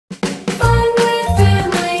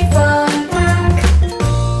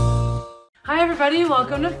everybody,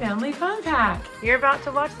 welcome to Family Fun Pack. You're about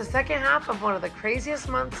to watch the second half of one of the craziest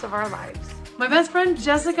months of our lives. My best friend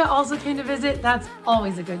Jessica also came to visit. That's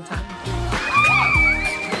always a good time.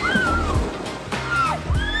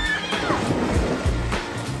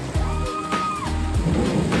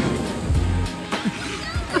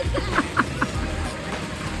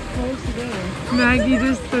 Maggie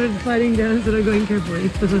just started sliding down instead of going carefully.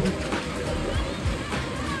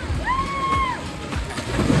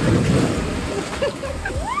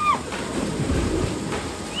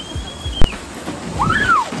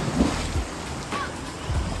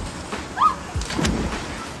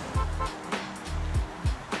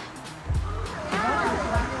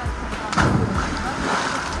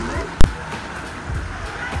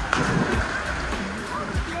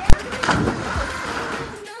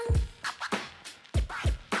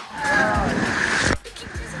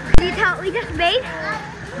 We just made?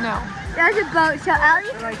 No. There's a boat. So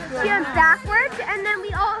Ellie, she went backwards, and then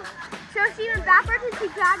we all, so she went backwards and she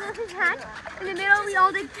grabbed Alyssa's hand. In the middle, we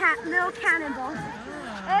all did little cannonballs.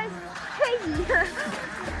 It was crazy.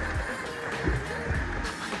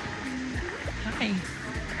 Hi.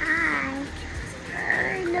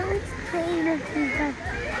 Hi. No one's playing with me, but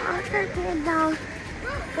I'll take it down.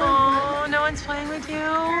 Oh, no one's playing with you?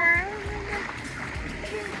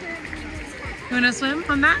 You want to swim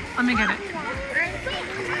on that? Let me get it.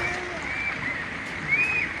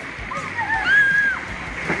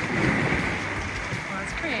 Well,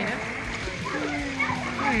 that's creative.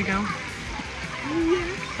 There you go.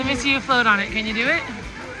 Let me see you float on it. Can you do it?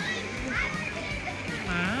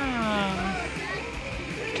 Wow.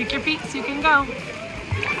 Kick your feet so you can go.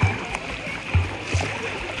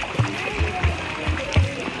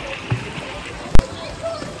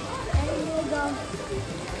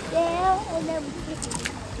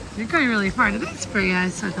 You're going really far. Did I spray you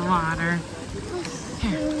guys with the water?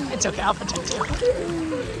 Here, it's okay. I'll protect you.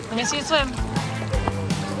 Let me see you swim.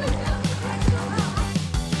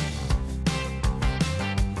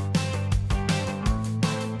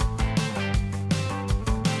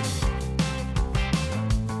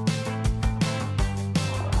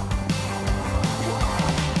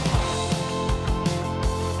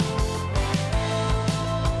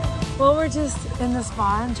 Well, we're just in the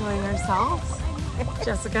spa enjoying ourselves.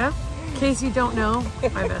 Jessica, in case you don't know,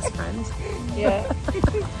 my best friend. Yeah.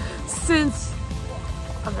 Since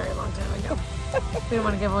a very long time ago. We don't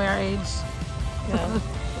want to give away our age. No.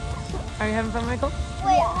 Are you having fun, Michael?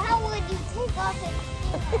 Wait, how would you take off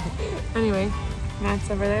it? Anyway, Matt's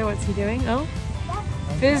over there. What's he doing? Oh,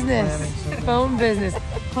 business. Phone business.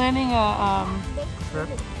 Planning a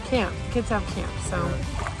camp. Kids have camp, so.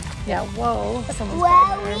 Yeah, whoa. Someone's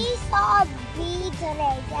Well, we saw a bee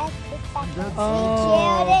today. That's exactly. Oh. We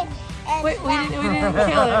killed it. And Wait, we didn't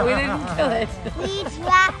kill it. We didn't kill it. We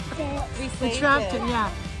trapped it. We trapped it, yeah.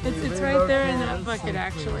 It's right there in that bucket,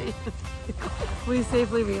 actually. We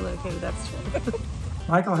safely relocated, that's true.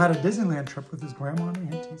 Michael had a Disneyland trip with his grandma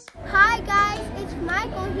and aunties. Hi guys, it's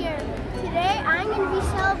Michael here. Today I'm going to be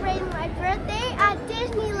celebrating my birthday at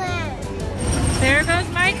Disneyland. There goes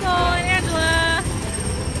Michael and Angela.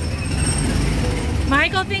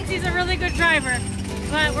 Michael thinks he's a really good driver,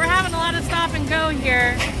 but we're having a lot of stop and go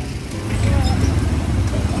here.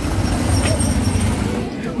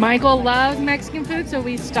 Michael loves Mexican food, so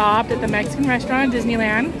we stopped at the Mexican restaurant in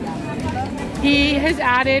Disneyland. He has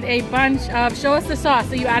added a bunch of, show us the sauce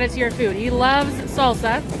that you added to your food. He loves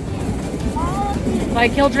salsa.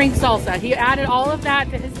 Like he'll drink salsa. He added all of that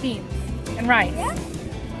to his beans and rice. Yeah.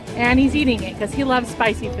 And he's eating it because he loves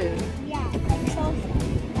spicy food. Yeah, like salsa.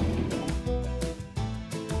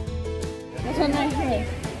 That's one right here.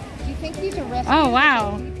 Do you think these are rescues? Oh,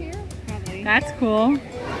 wow. Here? Probably. That's cool.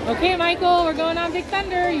 Okay, Michael, we're going on Big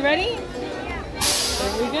Thunder. You ready? Yeah.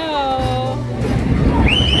 There we go.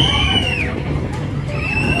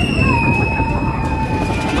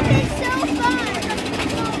 This is so fun.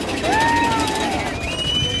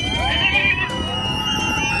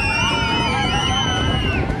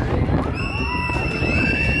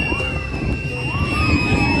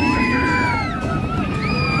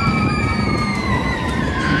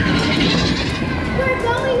 We're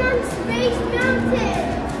going on Space Mountain.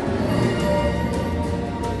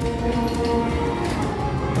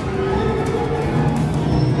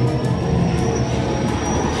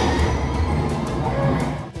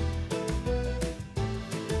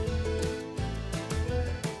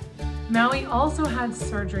 Maui also had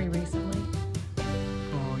surgery recently.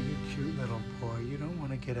 Oh, you cute little boy. You don't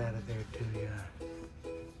want to get out of there, do you?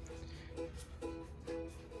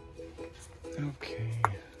 Okay.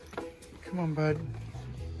 Come on, bud.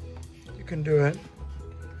 You can do it.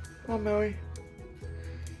 Come on, Maui.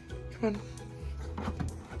 Come on.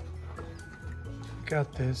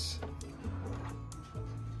 got this.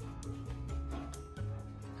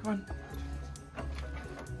 Come on.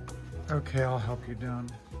 Okay, I'll help you down.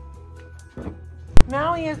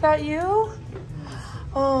 Maui, is that you?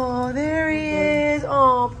 Oh, there he is.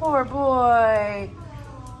 Oh, poor boy.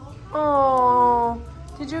 Oh,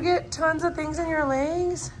 did you get tons of things in your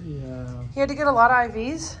legs? Yeah. You had to get a lot of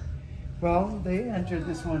IVs? Well, they entered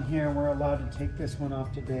this one here, and we're allowed to take this one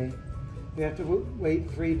off today. We have to wait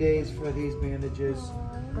 3 days for these bandages.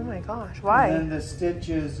 Oh my gosh, why? And then the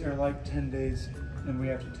stitches are like 10 days, and we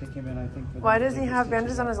have to take him in, I think. Why does he have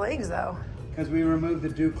bandages on his legs, though? Because we removed the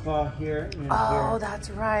dewclaw here and Oh, here. that's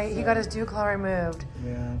right. He got his dewclaw removed.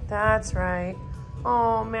 Yeah. That's right.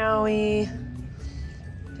 Oh, Maui.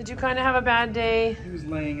 Did you kind of have a bad day? He was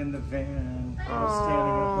laying in the van. I was standing up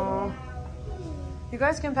at all. You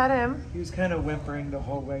guys can pet him. He was kind of whimpering the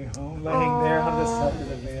whole way home, laying there on the side of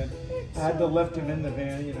the van. I had to lift him in the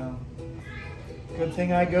van, you know. Good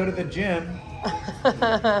thing I go to the gym.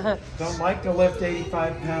 Don't like to lift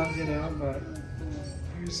 85 pounds, you know, but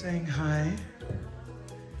you're saying hi.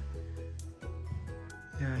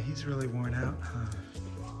 Yeah, he's really worn out, huh?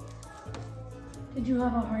 Did you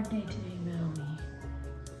have a hard day today, Maui?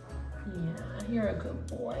 Yeah, you're a good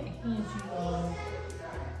boy. Yes, you are.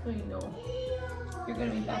 I know. You're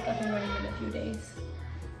gonna be back up and running in a few days.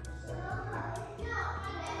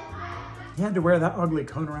 He had to wear that ugly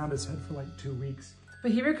cone around his head for like 2 weeks.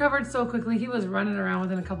 But he recovered so quickly, he was running around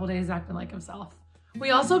within a couple days acting like himself.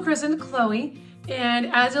 We also christened Chloe, and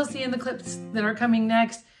as you'll see in the clips that are coming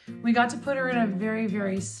next, we got to put her in a very,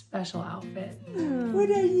 very special outfit. What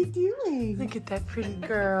are you doing? Look at that pretty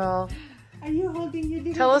girl. Are you holding your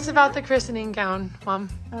little Tell us about the christening gown, Mom.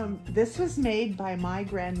 This was made by my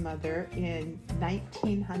grandmother in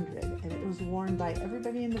 1900, and it was worn by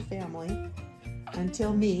everybody in the family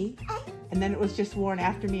until me. And then it was just worn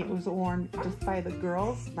after me. It was worn just by the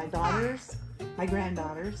girls, my daughters, my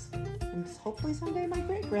granddaughters, and hopefully someday my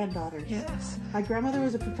great-granddaughters. Yes. My grandmother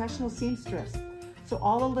was a professional seamstress. So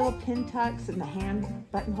all the little pin tucks and the hand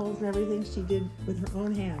buttonholes and everything she did with her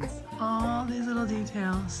own hands. All these little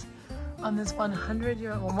details on this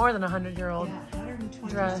 100-year-old, well, more than 100-year-old Yeah, 122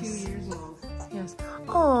 dress. years old. Yes.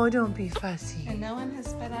 Oh, don't be fussy. And no one has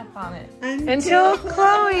sped up on it. Until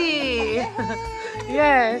Chloe.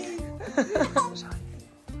 Yes.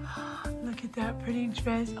 Look at that pretty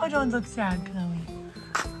dress. Oh, don't look sad, Chloe.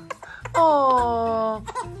 Oh.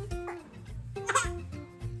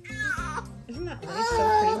 Isn't that nice? So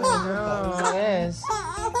pretty. Oh, it is.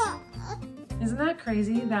 Isn't that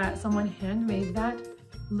crazy that someone handmade that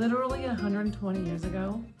literally 120 years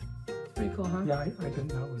ago? Pretty cool, huh? Yeah, I didn't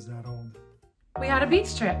know it was that old. We had a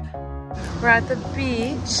beach trip. We're at the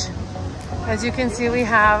beach. As you can see, we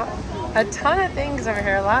have a ton of things over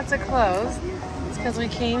here, lots of clothes. It's because we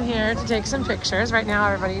came here to take some pictures. Right now,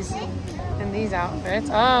 everybody's in these outfits.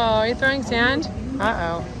 Oh, are you throwing sand?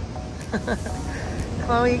 Uh-oh.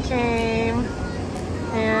 Chloe came,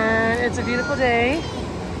 and it's a beautiful day.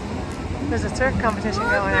 There's a surf competition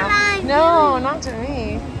going on. No, not to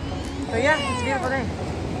me. But yeah, it's a beautiful day.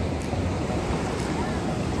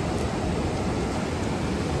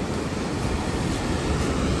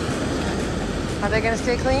 Are they gonna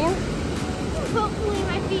stay clean? Hopefully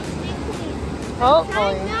my feet stay clean. Hopefully.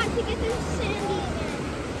 Trying not to get them sandy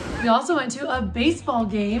again. We also went to a baseball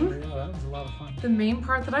game. Yeah, that was a lot of fun. The main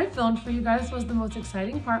part that I filmed for you guys was the most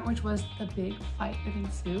exciting part, which was the big fight that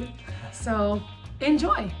ensued. So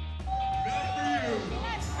enjoy.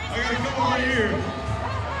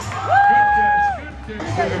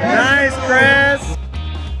 Nice, Chris!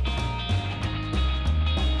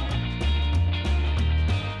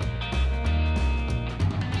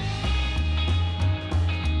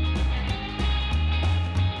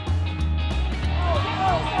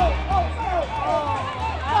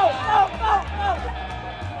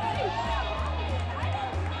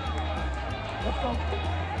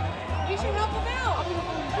 You should help him out. I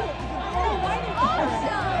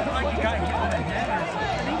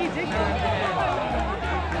think he did get it.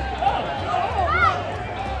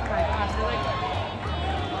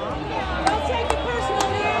 Don't take it personal,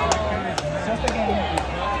 man. Just a game.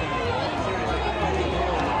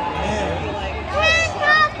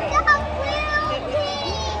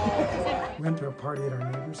 We went to a party at our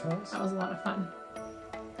neighbor's house. That was a lot of fun.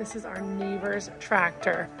 This is our neighbor's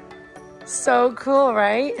tractor. So cool,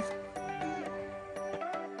 right?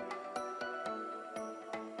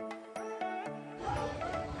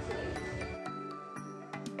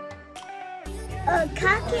 A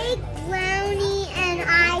cupcake, brownie, and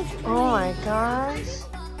ice cream. Oh my gosh.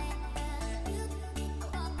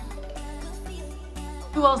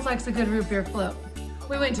 Who else likes a good root beer float?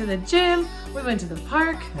 We went to the gym. We went to the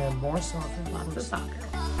park. And more soccer. Lots of soccer.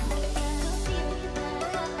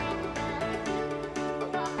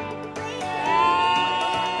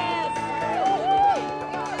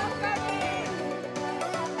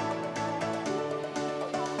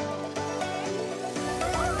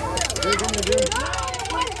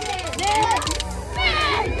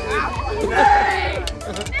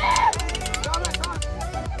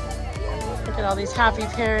 Look at all these happy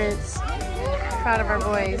parents. Proud of our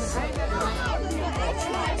boys.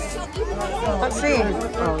 Let's see.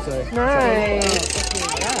 Oh, sorry. Nice.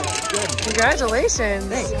 Congratulations.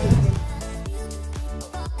 Thanks.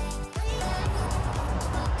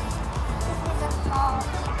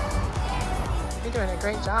 You're doing a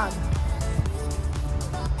great job.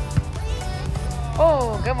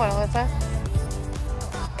 Oh, good one, Alyssa.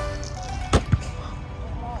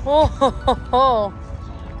 Oh,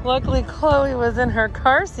 luckily Chloe was in her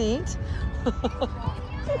car seat.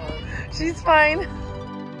 She's fine.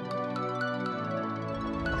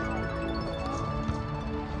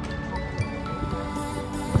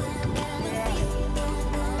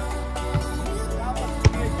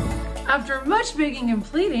 After much begging and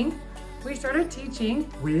pleading, we started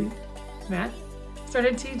teaching. Matt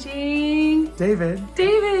started teaching David.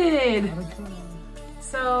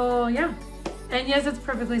 So yeah, and yes, it's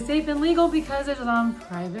perfectly safe and legal because it is on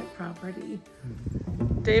private property.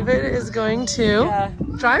 David is going to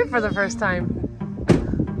drive for the first time.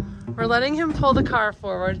 We're letting him pull the car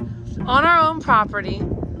forward on our own property,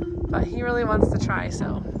 but he really wants to try,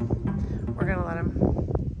 so we're gonna let him.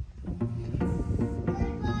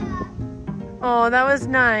 Oh, that was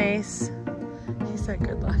nice. He said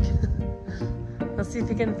good luck. Let's see if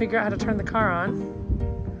he can figure out how to turn the car on.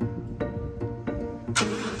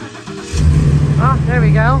 Oh, there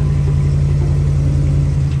we go.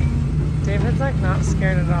 David's like not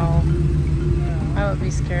scared at all. I would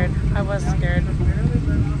be scared. I was scared.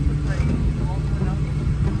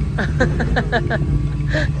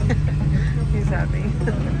 He's happy.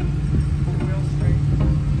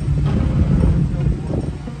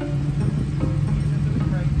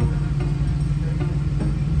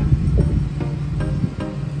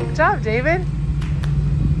 Good job, David.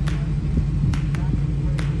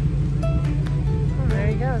 Oh, there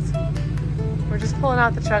he goes. We're just pulling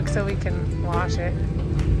out the truck so we can wash it.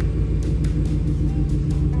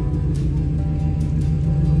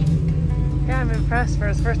 Yeah, I'm impressed. For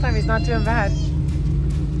his first time, he's not doing bad.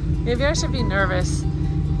 Maybe I should be nervous.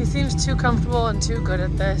 He seems too comfortable and too good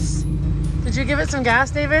at this. Did you give it some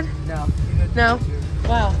gas, David? No. No?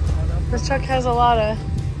 Wow. This truck has a lot of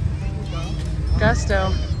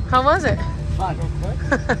gusto. How was it? Fun. Real quick.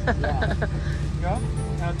 Yeah. Go.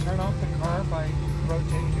 Now turn off the car by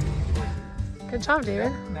rotating. Good job,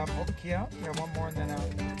 David. Yeah. Now pull the key out. Yeah, one more and then out.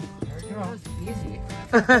 There we go. That was easy.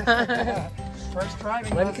 First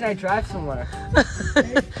driving. When can I drive somewhere?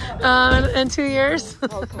 In 2 years.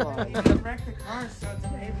 Oh, come on. You can wreck the car, so it's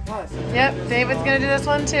an A+. Yep, David's gonna do this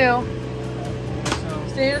one too. So,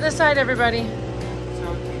 Stay to the side, everybody.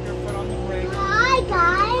 so keep your foot on the brake. Hi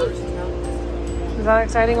guys. Is that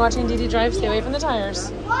exciting watching Dee Dee drive? Stay away from the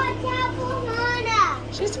tires. Watch out for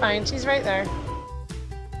Hana. She's fine, she's right there.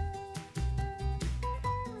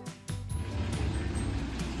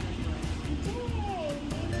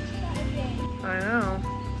 I know.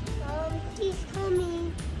 He's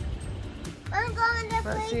coming. I'm going to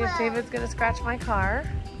Let's see if David's gonna scratch my car.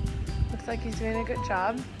 Looks like he's doing a good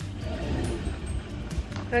job.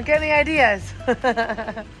 Don't get any ideas.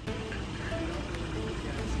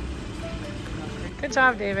 Good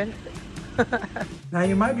job, David. Now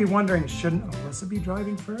you might be wondering, shouldn't Alyssa be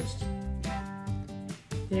driving first?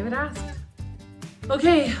 David asked.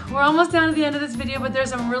 Okay, we're almost down to the end of this video, but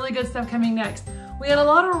there's some really good stuff coming next. We had a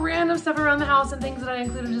lot of random stuff around the house and things that I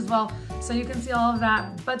included as well, so you can see all of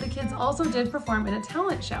that. But the kids also did perform in a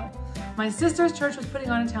talent show. My sister's church was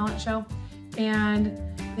putting on a talent show, and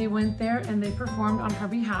they went there and they performed on her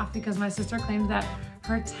behalf because my sister claimed that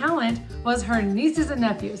her talent was her nieces and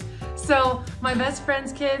nephews. So my best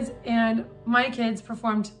friend's kids and my kids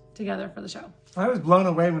performed together for the show. I was blown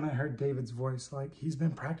away when I heard David's voice. Like, he's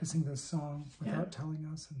been practicing this song without telling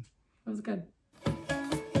us. And It was good.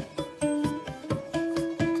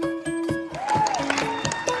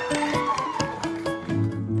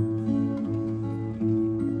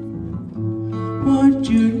 Would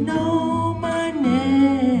you know my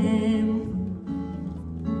name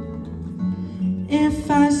if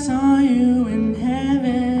I saw you in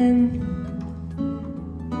heaven?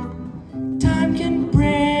 Time can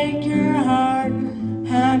break your heart,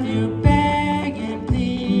 have you begging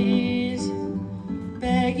please,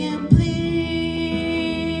 begging please.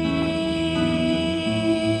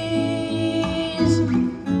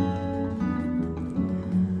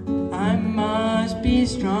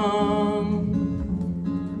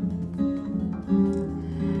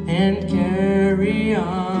 and carry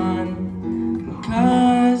on.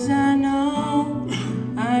 'Cause I know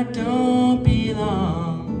I don't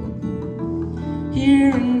belong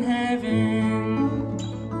here in heaven.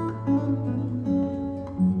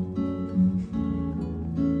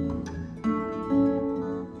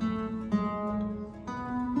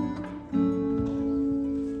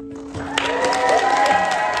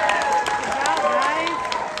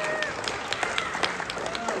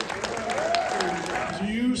 Do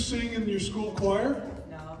you sing in your school choir?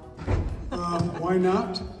 Why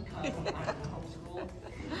not?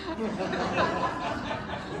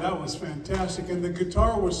 That was fantastic, and the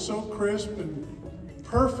guitar was so crisp and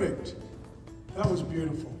perfect. That was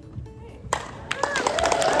beautiful.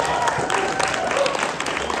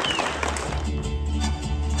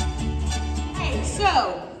 Hey,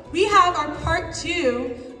 so we have our part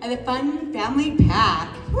 2 of the Fun Family Pack.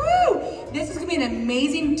 Woo! This is gonna be an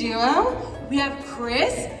amazing duo. We have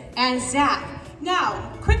Chris and Zach.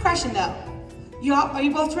 Now, quick question though. Are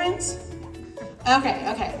you both twins? Okay,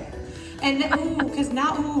 okay. And okay,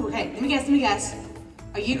 let me guess.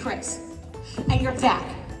 Are you Chris? And you're Zach.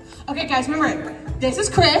 Okay guys, remember, this is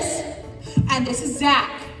Chris, and this is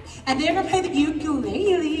Zach. And they're gonna play the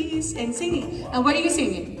ukuleles and singing. And what are you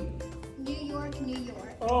singing? New York, New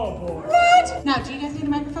York. Oh boy. What? Now, do you guys need a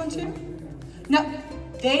microphone too? No,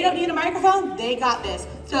 they don't need a microphone, they got this.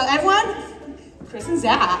 So everyone, Chris and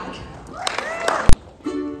Zach.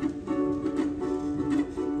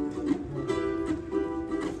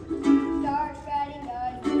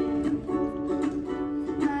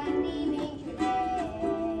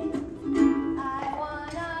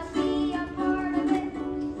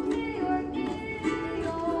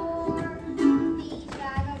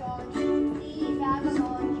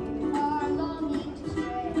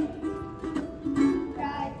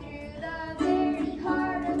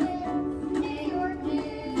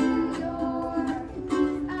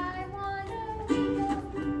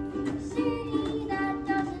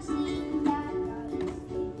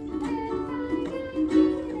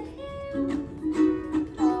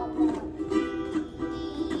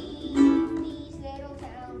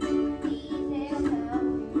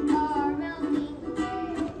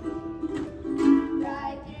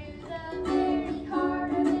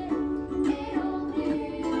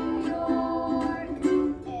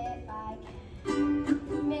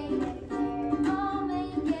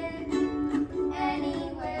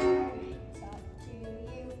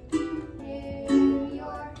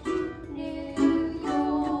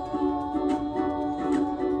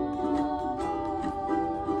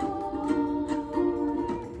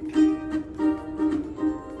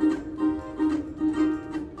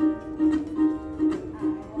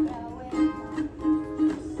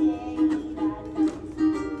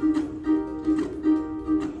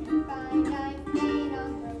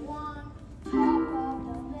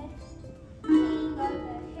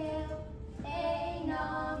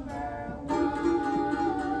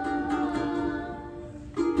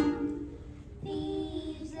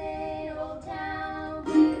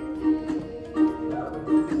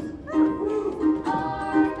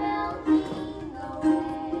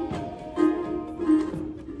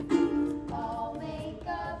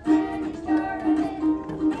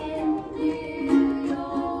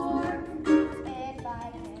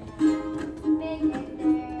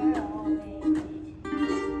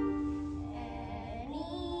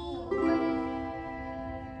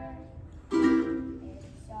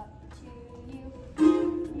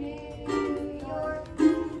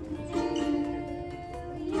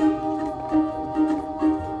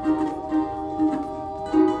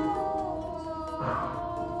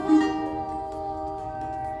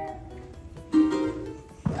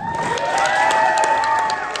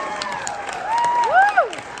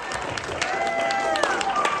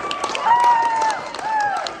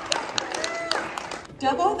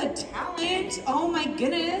 Double the talent. Oh my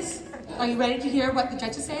goodness. Are you ready to hear what the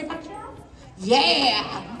judges say about you?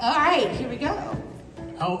 Yeah. All right, here we go.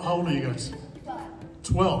 How old are you guys?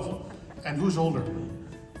 12. And who's older?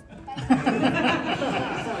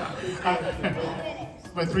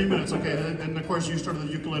 By 3 minutes, okay. And of course you started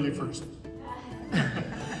the ukulele first.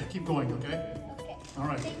 Keep going, okay? Okay. All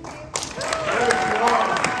right.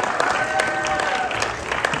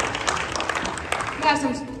 We have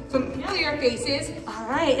some familiar faces. All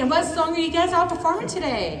right, and what song are you guys all performing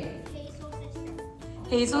today?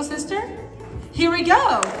 Hazel Sister? Here we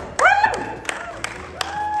go. Woo!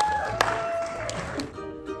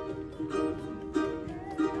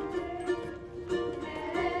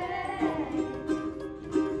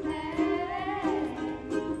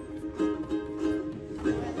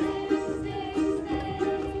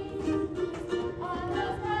 On the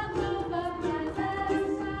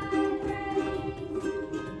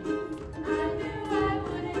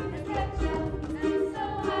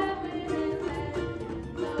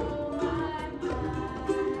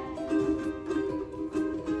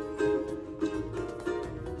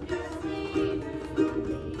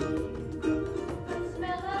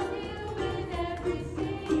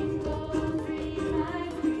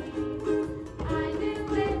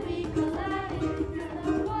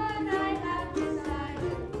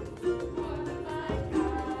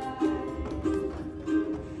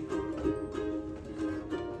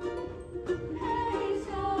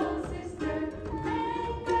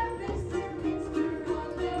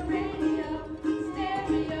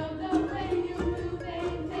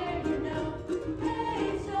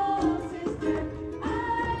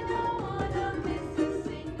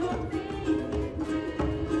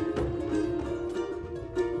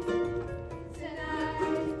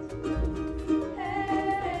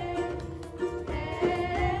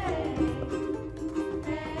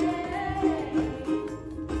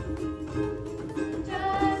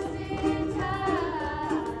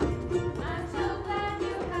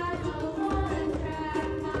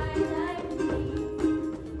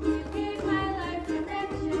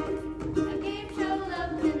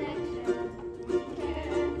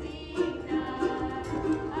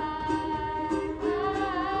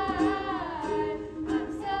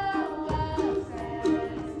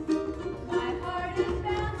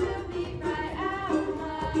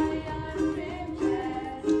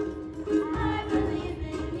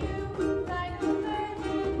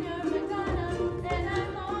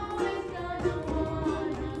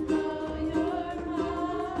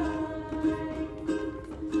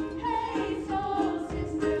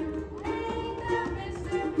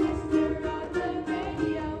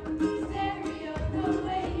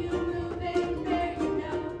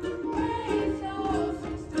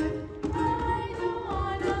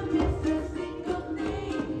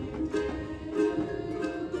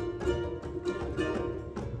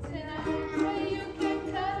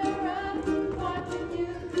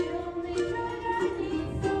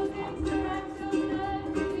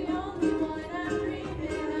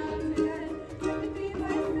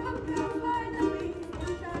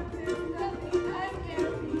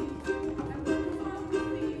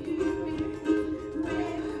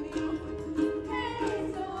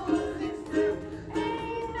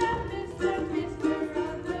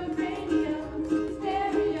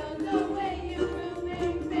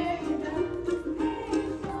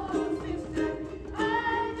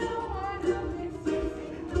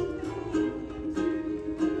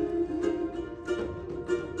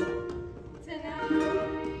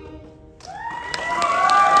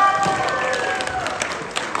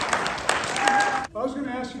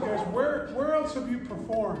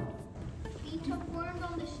took forms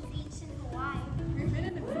on the streets in Hawaii.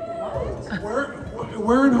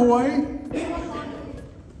 Where in Hawaii?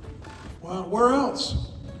 Wow, where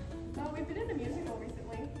else? We've been in a musical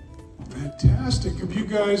recently. Fantastic. Have you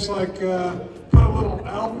guys like put a little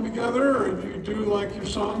album together, and you do like your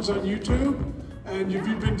songs on YouTube? And have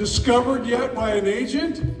you been discovered yet by an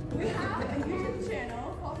agent? We have a YouTube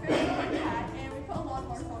channel called WHAAAT, and we put a lot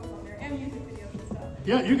more songs on there and music videos and stuff.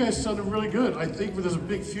 Yeah, you guys sounded really good. I think there's a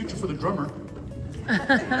big future for the drummer.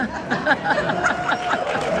 Does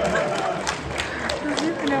he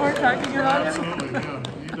know what we're talking about? Absolutely, yeah,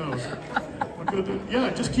 he knows. Yeah,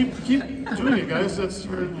 just keep doing it, guys. That's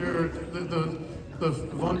the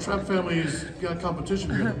Von Trapp family's got competition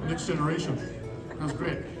here, next generation. That's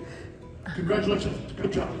great. Congratulations,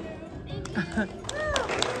 good job.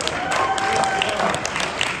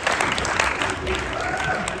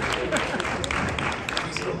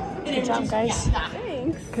 Good job, guys.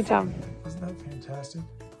 Thanks. Good job. Wasn't that fantastic?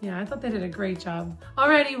 Yeah, I thought they did a great job.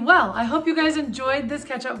 Alrighty, well, I hope you guys enjoyed this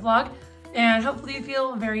catch-up vlog, and hopefully you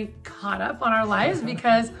feel very caught up on our lives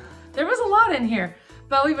because there was a lot in here.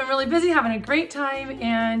 But we've been really busy, having a great time,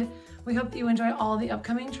 and we hope that you enjoy all the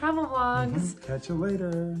upcoming travel vlogs. Catch you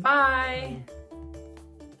later. Bye.